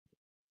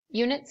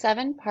Unit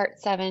 7,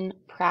 Part 7,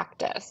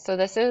 Practice. So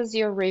this is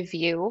your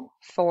review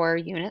for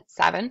Unit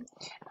 7.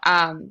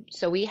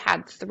 So we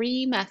had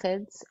three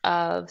methods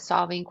of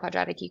solving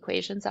quadratic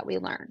equations that we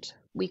learned.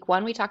 Week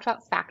 1, we talked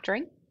about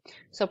factoring.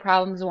 So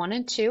problems 1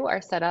 and 2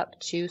 are set up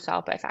to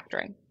solve by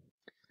factoring.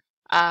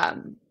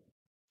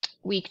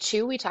 Week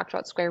 2, we talked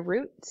about square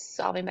roots,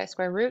 solving by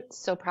square roots.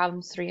 So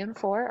problems 3 and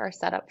 4 are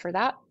set up for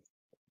that.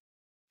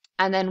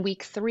 And then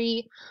week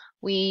 3,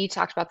 we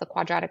talked about the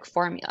quadratic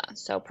formula.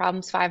 So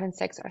problems 5 and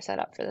 6 are set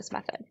up for this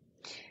method.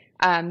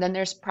 Then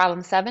there's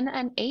problem 7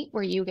 and 8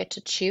 where you get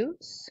to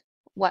choose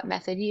what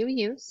method you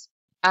use.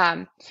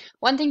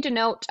 One thing to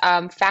note,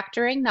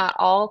 factoring, not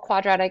all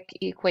quadratic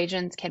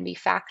equations can be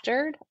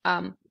factored.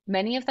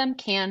 Many of them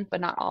can,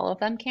 but not all of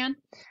them can.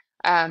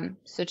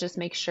 So just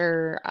make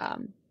sure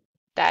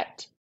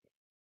that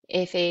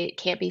if it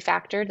can't be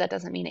factored, that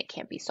doesn't mean it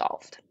can't be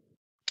solved.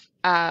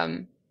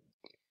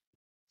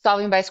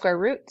 Solving by square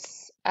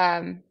roots,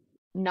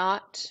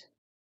 not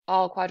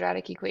all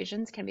quadratic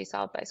equations can be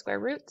solved by square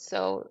roots.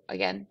 So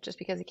again, just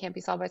because it can't be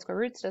solved by square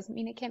roots doesn't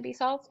mean it can't be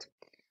solved.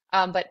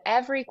 But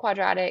every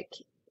quadratic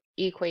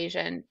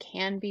equation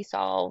can be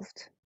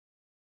solved.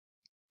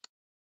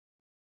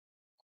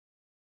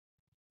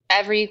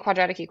 Every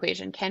quadratic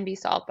equation can be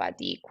solved by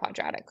the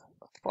quadratic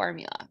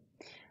formula.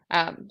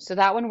 So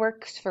that one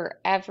works for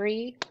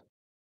every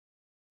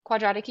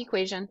quadratic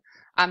equation.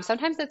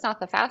 Sometimes it's not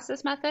the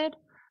fastest method,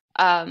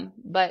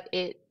 but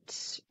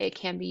it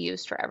can be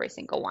used for every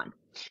single one.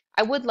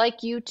 I would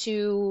like you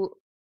to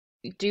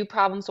do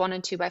problems 1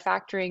 and 2 by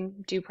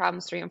factoring, do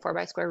problems 3 and 4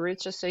 by square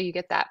roots, just so you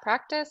get that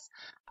practice.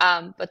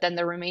 But then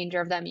the remainder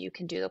of them, you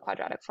can do the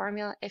quadratic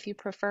formula if you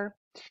prefer.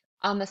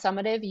 On the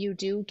summative, you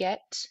do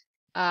get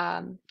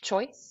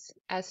choice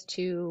as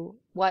to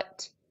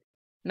what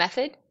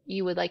method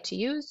you would like to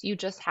use. You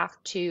just have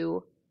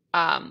to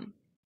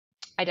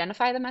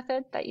identify the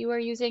method that you are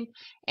using,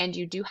 and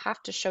you do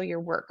have to show your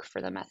work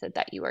for the method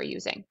that you are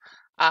using.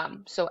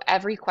 So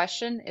every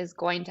question is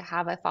going to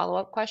have a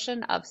follow-up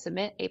question of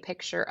submit a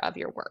picture of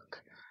your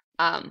work.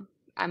 I'm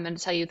going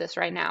to tell you this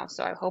right now,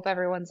 so I hope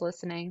everyone's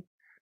listening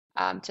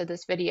to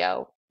this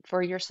video.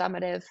 For your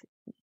summative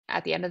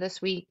at the end of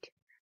this week,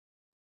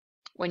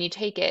 when you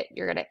take it,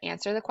 you're going to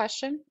answer the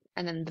question,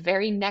 and then the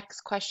very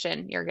next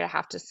question, you're going to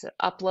have to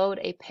upload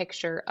a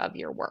picture of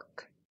your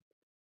work.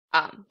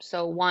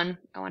 So 1,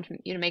 I want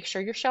you to make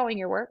sure you're showing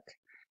your work.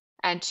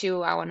 And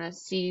 2, I want to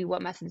see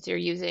what methods you're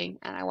using,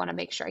 and I want to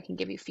make sure I can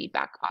give you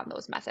feedback on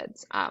those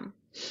methods.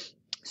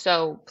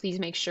 So please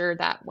make sure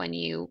that when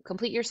you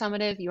complete your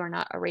summative, you are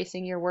not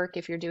erasing your work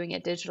if you're doing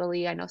it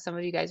digitally. I know some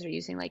of you guys are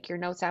using like your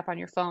notes app on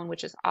your phone,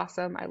 which is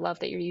awesome. I love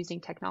that you're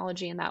using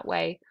technology in that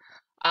way.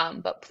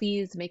 But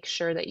please make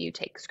sure that you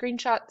take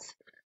screenshots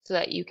so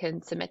that you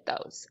can submit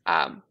those.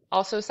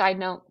 Also, side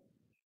note,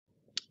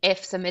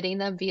 if submitting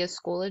them via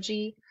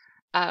Schoology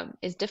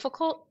is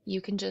difficult,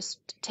 you can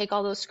just take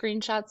all those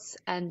screenshots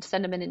and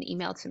send them in an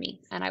email to me,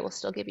 and I will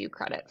still give you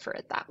credit for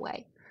it that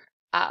way.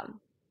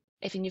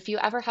 If you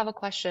ever have a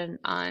question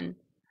on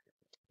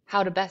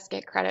how to best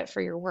get credit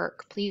for your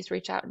work, please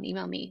reach out and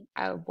email me.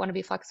 I want to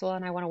be flexible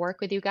and I want to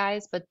work with you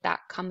guys, but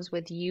that comes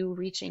with you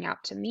reaching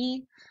out to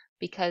me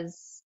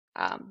because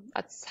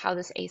that's how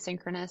this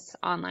asynchronous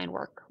online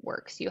work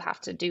works. You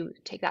have to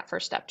take that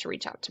first step to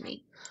reach out to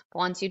me. But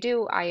once you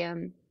do,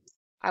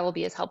 I will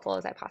be as helpful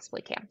as I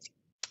possibly can.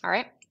 All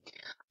right.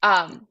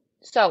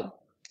 So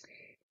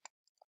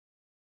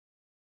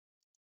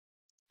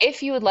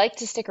if you would like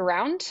to stick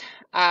around,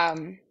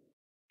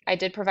 I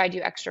did provide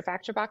you extra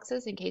factor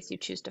boxes in case you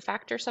choose to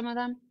factor some of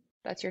them.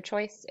 That's your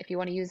choice. If you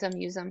want to use them,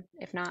 use them.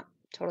 If not,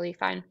 totally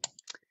fine.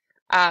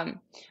 I'm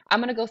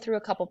going to go through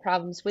a couple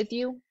problems with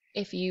you.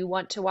 If you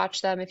want to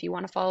watch them, if you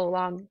want to follow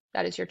along,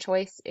 that is your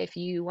choice. If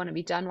you want to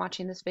be done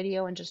watching this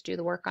video and just do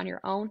the work on your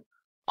own,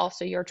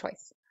 also your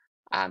choice.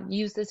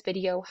 Use this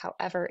video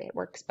however it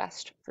works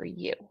best for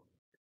you.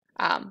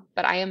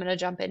 But I am going to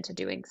jump into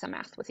doing some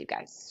math with you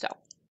guys. So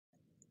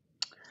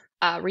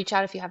reach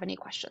out if you have any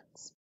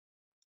questions.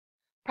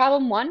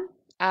 Problem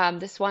 1,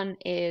 this one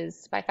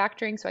is by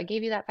factoring. So I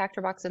gave you that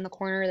factor box in the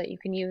corner that you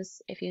can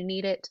use if you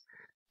need it.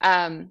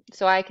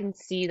 So I can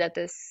see that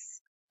this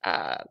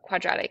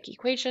quadratic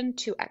equation,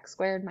 2x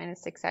squared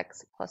minus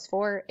 6x plus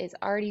 4, is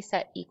already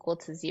set equal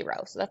to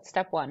 0. So that's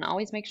step 1.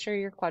 Always make sure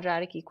your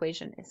quadratic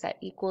equation is set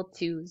equal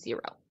to 0.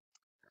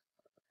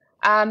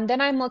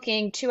 Then I'm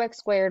looking 2x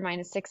squared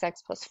minus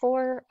 6x plus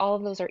 4. All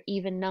of those are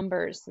even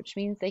numbers, which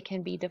means they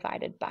can be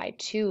divided by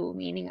 2,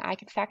 meaning I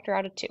can factor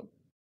out a 2.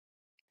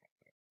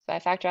 So I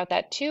factor out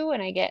that 2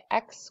 and I get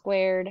x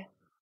squared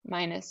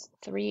minus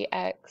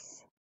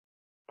 3x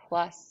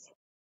plus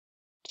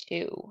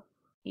 2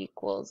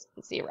 equals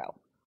 0.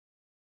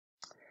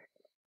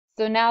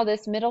 So now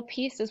this middle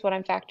piece is what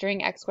I'm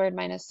factoring, x squared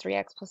minus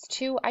 3x plus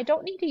 2. I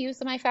don't need to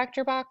use my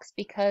factor box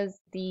because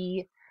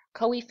the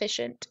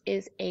coefficient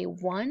is a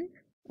 1,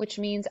 which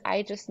means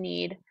I just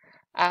need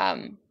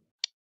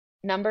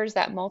numbers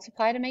that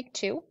multiply to make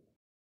 2,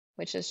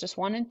 which is just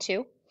 1 and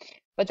 2.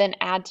 but then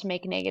add to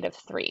make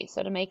 -3.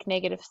 So to make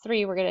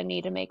 -3, we're going to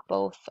need to make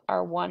both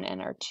our 1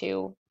 and our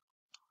 2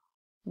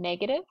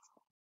 negative,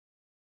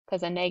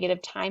 because a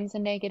negative times a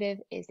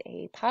negative is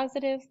a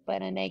positive,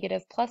 but a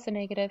negative plus a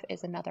negative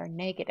is another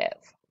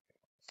negative.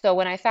 So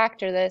when I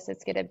factor this,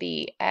 it's going to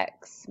be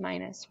x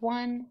minus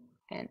 1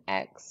 and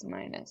x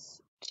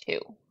minus 2.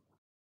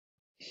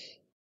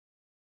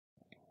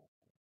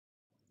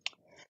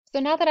 So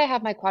now that I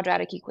have my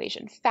quadratic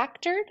equation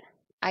factored,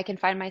 I can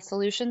find my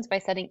solutions by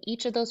setting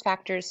each of those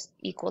factors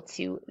equal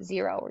to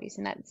 0. We're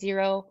using that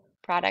zero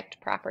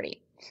product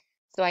property.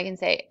 So I can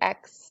say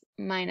x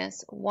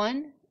minus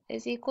 1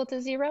 is equal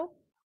to 0,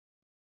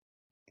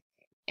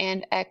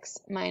 and x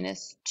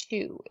minus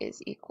 2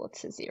 is equal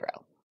to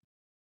 0.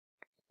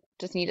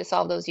 Just need to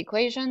solve those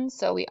equations,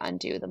 so we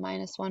undo the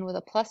 -1 with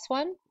a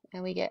 +1,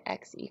 and we get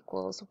x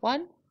equals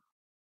 1.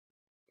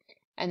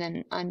 And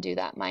then undo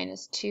that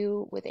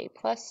 -2 with a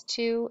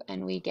 +2,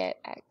 and we get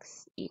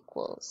x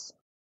equals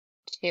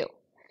 2.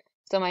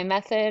 So my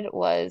method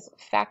was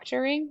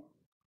factoring,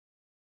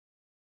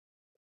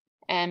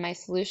 and my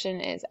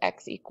solution is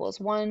x equals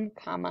 1,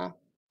 comma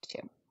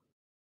 2.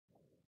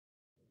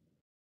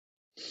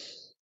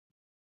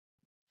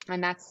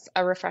 And that's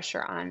a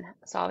refresher on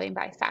solving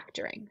by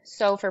factoring.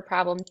 So for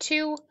problem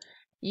 2,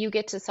 you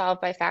get to solve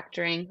by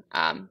factoring.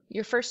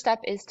 Your first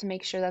step is to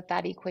make sure that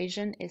that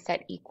equation is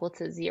set equal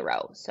to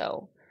 0.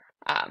 So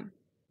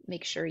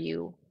make sure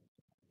you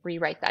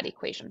rewrite that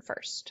equation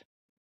first.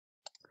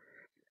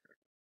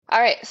 All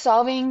right,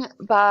 solving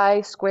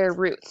by square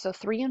roots. So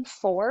 3 and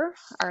 4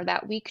 are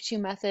that week 2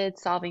 method,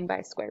 solving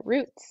by square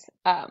roots.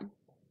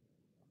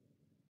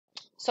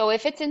 So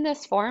if it's in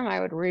this form, I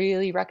would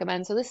really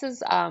recommend, so this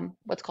is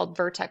what's called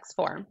vertex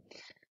form.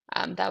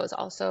 That was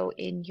also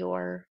in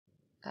your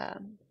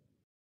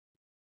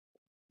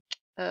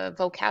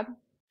vocab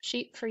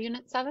sheet for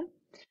Unit 7.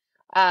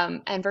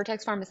 And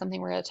vertex form is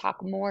something we're going to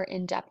talk more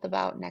in depth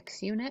about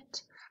next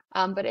unit.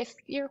 But if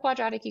your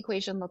quadratic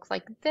equation looks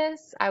like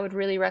this, I would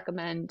really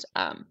recommend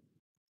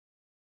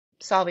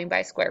solving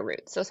by square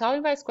roots. So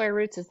solving by square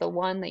roots is the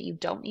one that you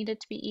don't need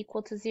it to be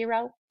equal to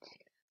 0.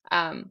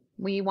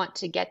 We want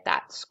to get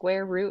that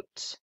square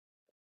root,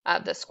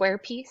 the square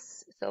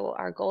piece. So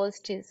our goal is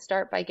to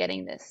start by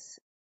getting this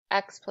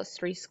x plus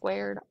 3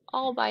 squared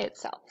all by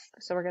itself.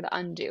 So we're going to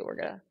undo. We're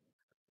going to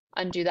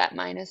undo that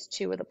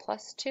 -2 with a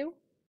 +2.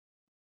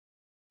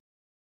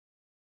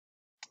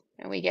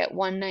 And we get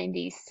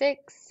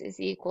 196 is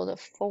equal to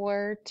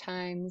 4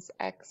 times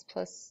x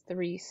plus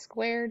 3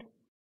 squared.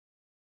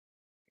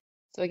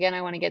 So again,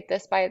 I want to get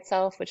this by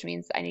itself, which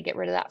means I need to get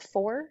rid of that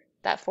 4.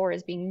 That 4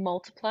 is being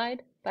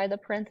multiplied by the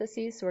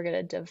parentheses, so we're going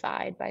to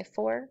divide by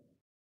 4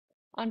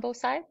 on both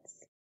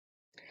sides.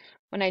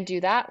 When I do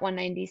that,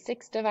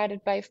 196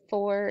 divided by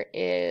 4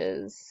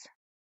 is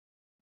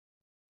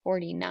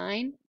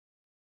 49.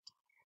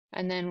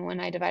 And then when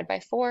I divide by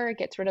 4, it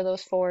gets rid of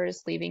those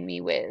 4's, leaving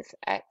me with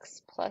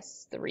x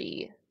plus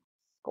 3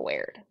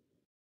 squared.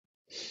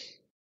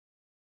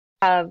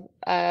 Have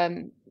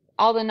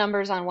all the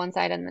numbers on one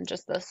side and then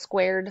just the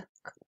squared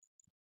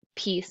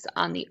piece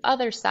on the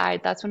other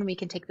side. That's when we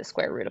can take the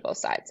square root of both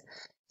sides.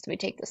 So we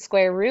take the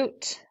square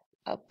root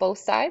of both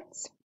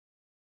sides.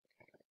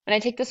 When I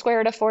take the square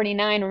root of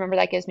 49, remember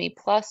that gives me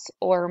plus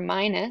or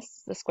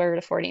minus the square root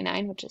of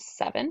 49, which is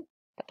 7,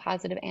 the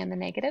positive and the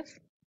negative,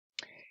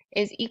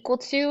 is equal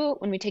to,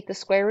 when we take the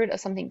square root of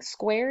something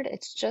squared,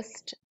 it's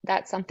just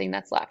that something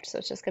that's left. So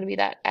it's just going to be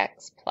that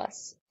x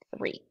plus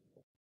 3.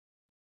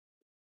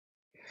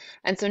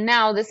 And so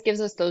now this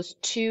gives us those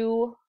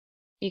two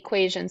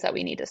equations that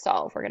we need to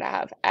solve. We're going to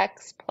have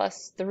x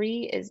plus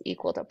 3 is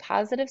equal to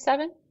positive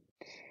 7.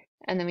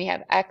 And then we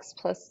have x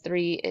plus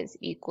 3 is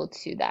equal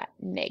to that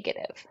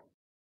negative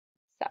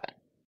 7.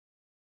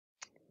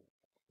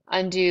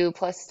 Undo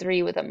plus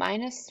 3 with a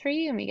minus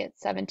 3, and we get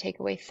 7 take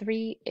away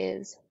 3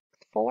 is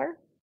 4.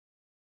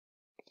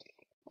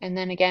 And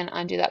then again,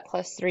 undo that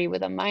plus 3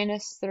 with a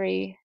minus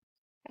 3,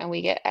 and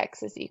we get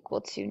x is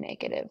equal to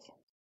negative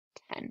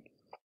 10.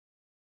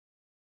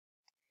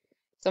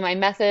 So my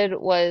method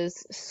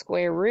was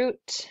square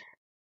root,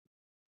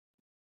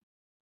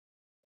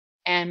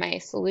 and my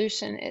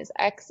solution is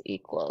x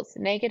equals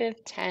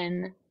negative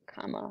 10,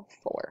 comma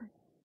 4.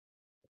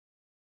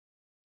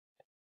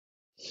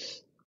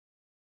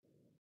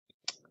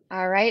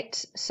 All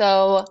right,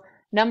 so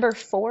number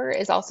 4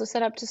 is also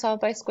set up to solve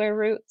by square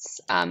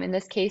roots. In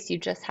this case, you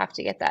just have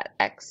to get that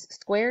x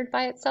squared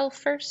by itself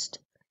first,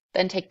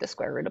 then take the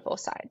square root of both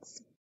sides.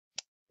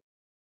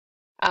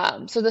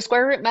 So the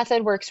square root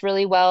method works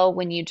really well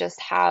when you just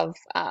have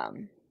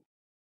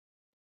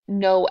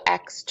no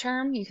x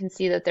term. You can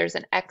see that there's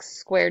an x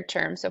squared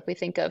term. So if we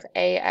think of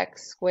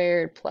ax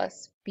squared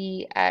plus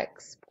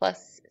bx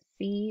plus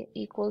c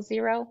equals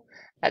 0,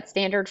 that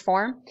standard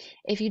form.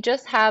 If you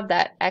just have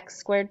that x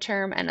squared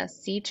term and a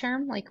c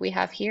term like we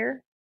have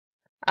here,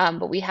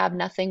 but we have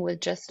nothing with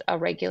just a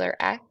regular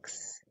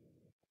x,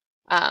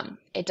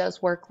 it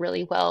does work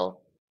really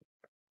well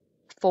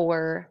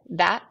for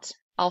that.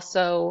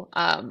 Also,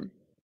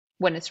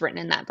 when it's written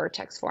in that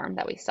vertex form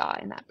that we saw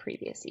in that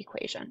previous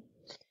equation.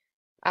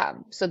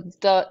 So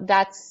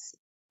that's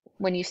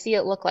when you see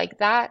it look like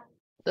that,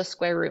 the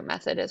square root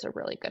method is a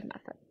really good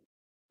method.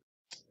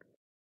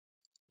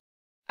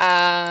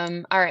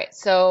 All right,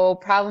 so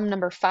problem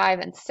number 5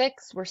 and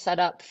 6 were set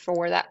up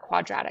for that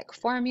quadratic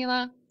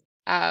formula.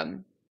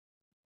 I'm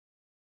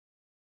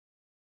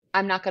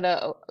not going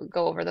to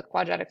go over the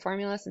quadratic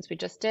formula since we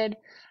just did,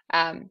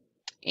 and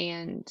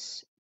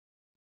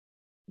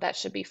that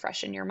should be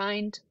fresh in your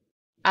mind.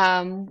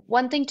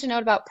 One thing to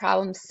note about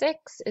problem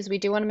 6 is we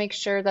do want to make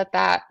sure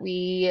that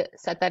we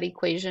set that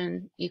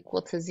equation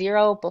equal to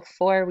 0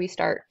 before we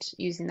start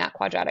using that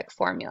quadratic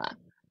formula.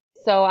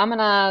 So I'm going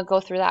to go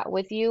through that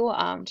with you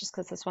just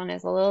because this one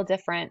is a little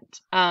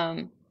different.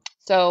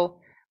 So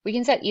we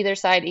can set either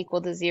side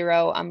equal to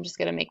 0. I'm just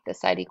going to make this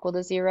side equal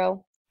to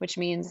 0, which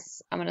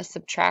means I'm going to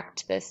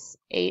subtract this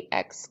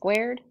 8x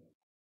squared.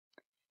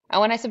 And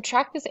when I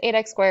subtract this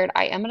 8x squared,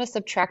 I am going to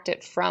subtract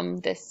it from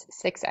this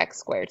 6x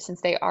squared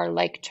since they are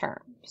like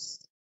terms.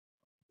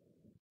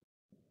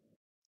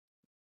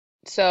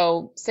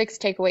 So 6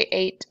 take away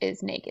 8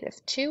 is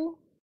 -2.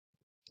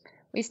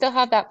 We still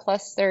have that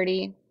plus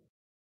 30.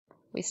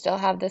 We still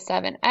have the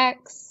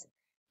 7x,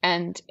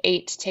 and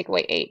 8 take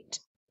away 8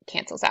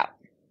 cancels out.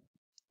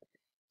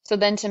 So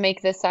then to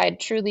make this side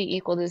truly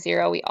equal to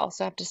 0, we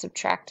also have to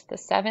subtract the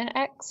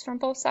 7x from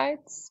both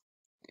sides.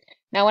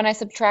 Now when I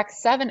subtract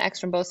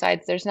 7x from both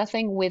sides, there's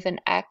nothing with an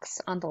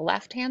x on the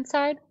left-hand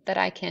side that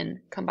I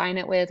can combine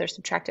it with or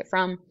subtract it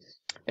from.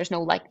 There's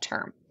no like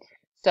term.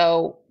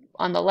 So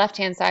on the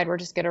left-hand side, we're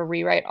just going to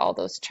rewrite all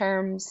those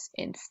terms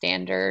in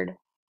standard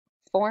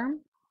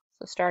form.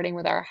 So starting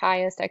with our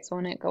highest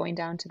exponent, going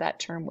down to that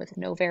term with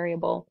no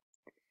variable,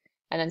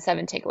 and then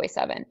 7 take away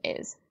 7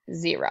 is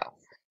 0.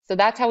 So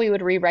that's how we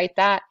would rewrite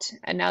that.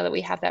 And now that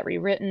we have that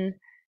rewritten,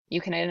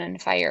 you can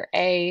identify your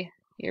A,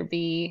 your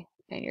B,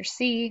 and your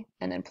C,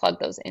 and then plug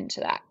those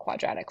into that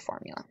quadratic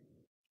formula.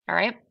 All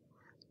right.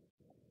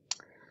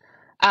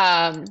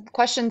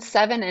 Questions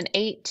 7 and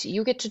 8,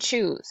 you get to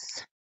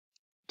choose.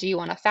 Do you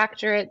want to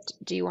factor it?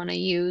 Do you want to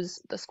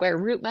use the square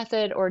root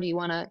method, or do you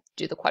want to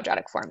do the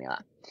quadratic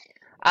formula?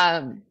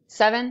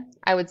 7,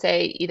 I would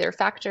say either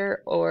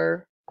factor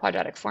or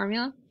quadratic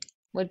formula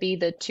would be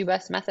the two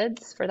best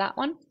methods for that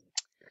one.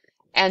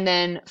 And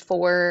then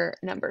for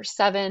number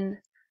 7,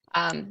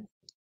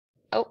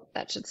 oh,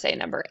 that should say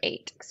number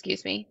 8,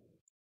 excuse me.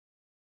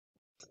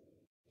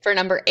 For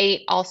number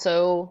 8,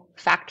 also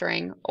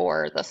factoring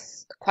or the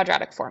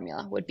quadratic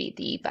formula would be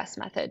the best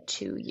method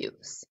to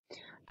use.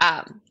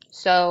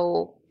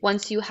 So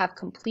once you have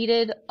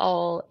completed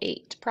all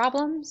 8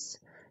 problems,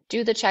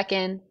 do the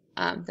check-in,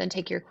 then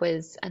take your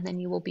quiz, and then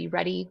you will be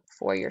ready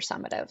for your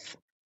summative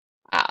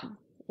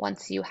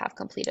once you have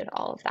completed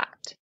all of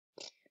that.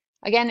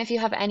 Again, if you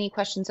have any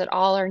questions at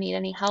all or need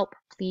any help,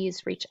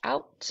 please reach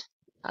out.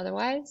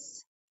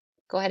 Otherwise,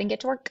 go ahead and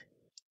get to work.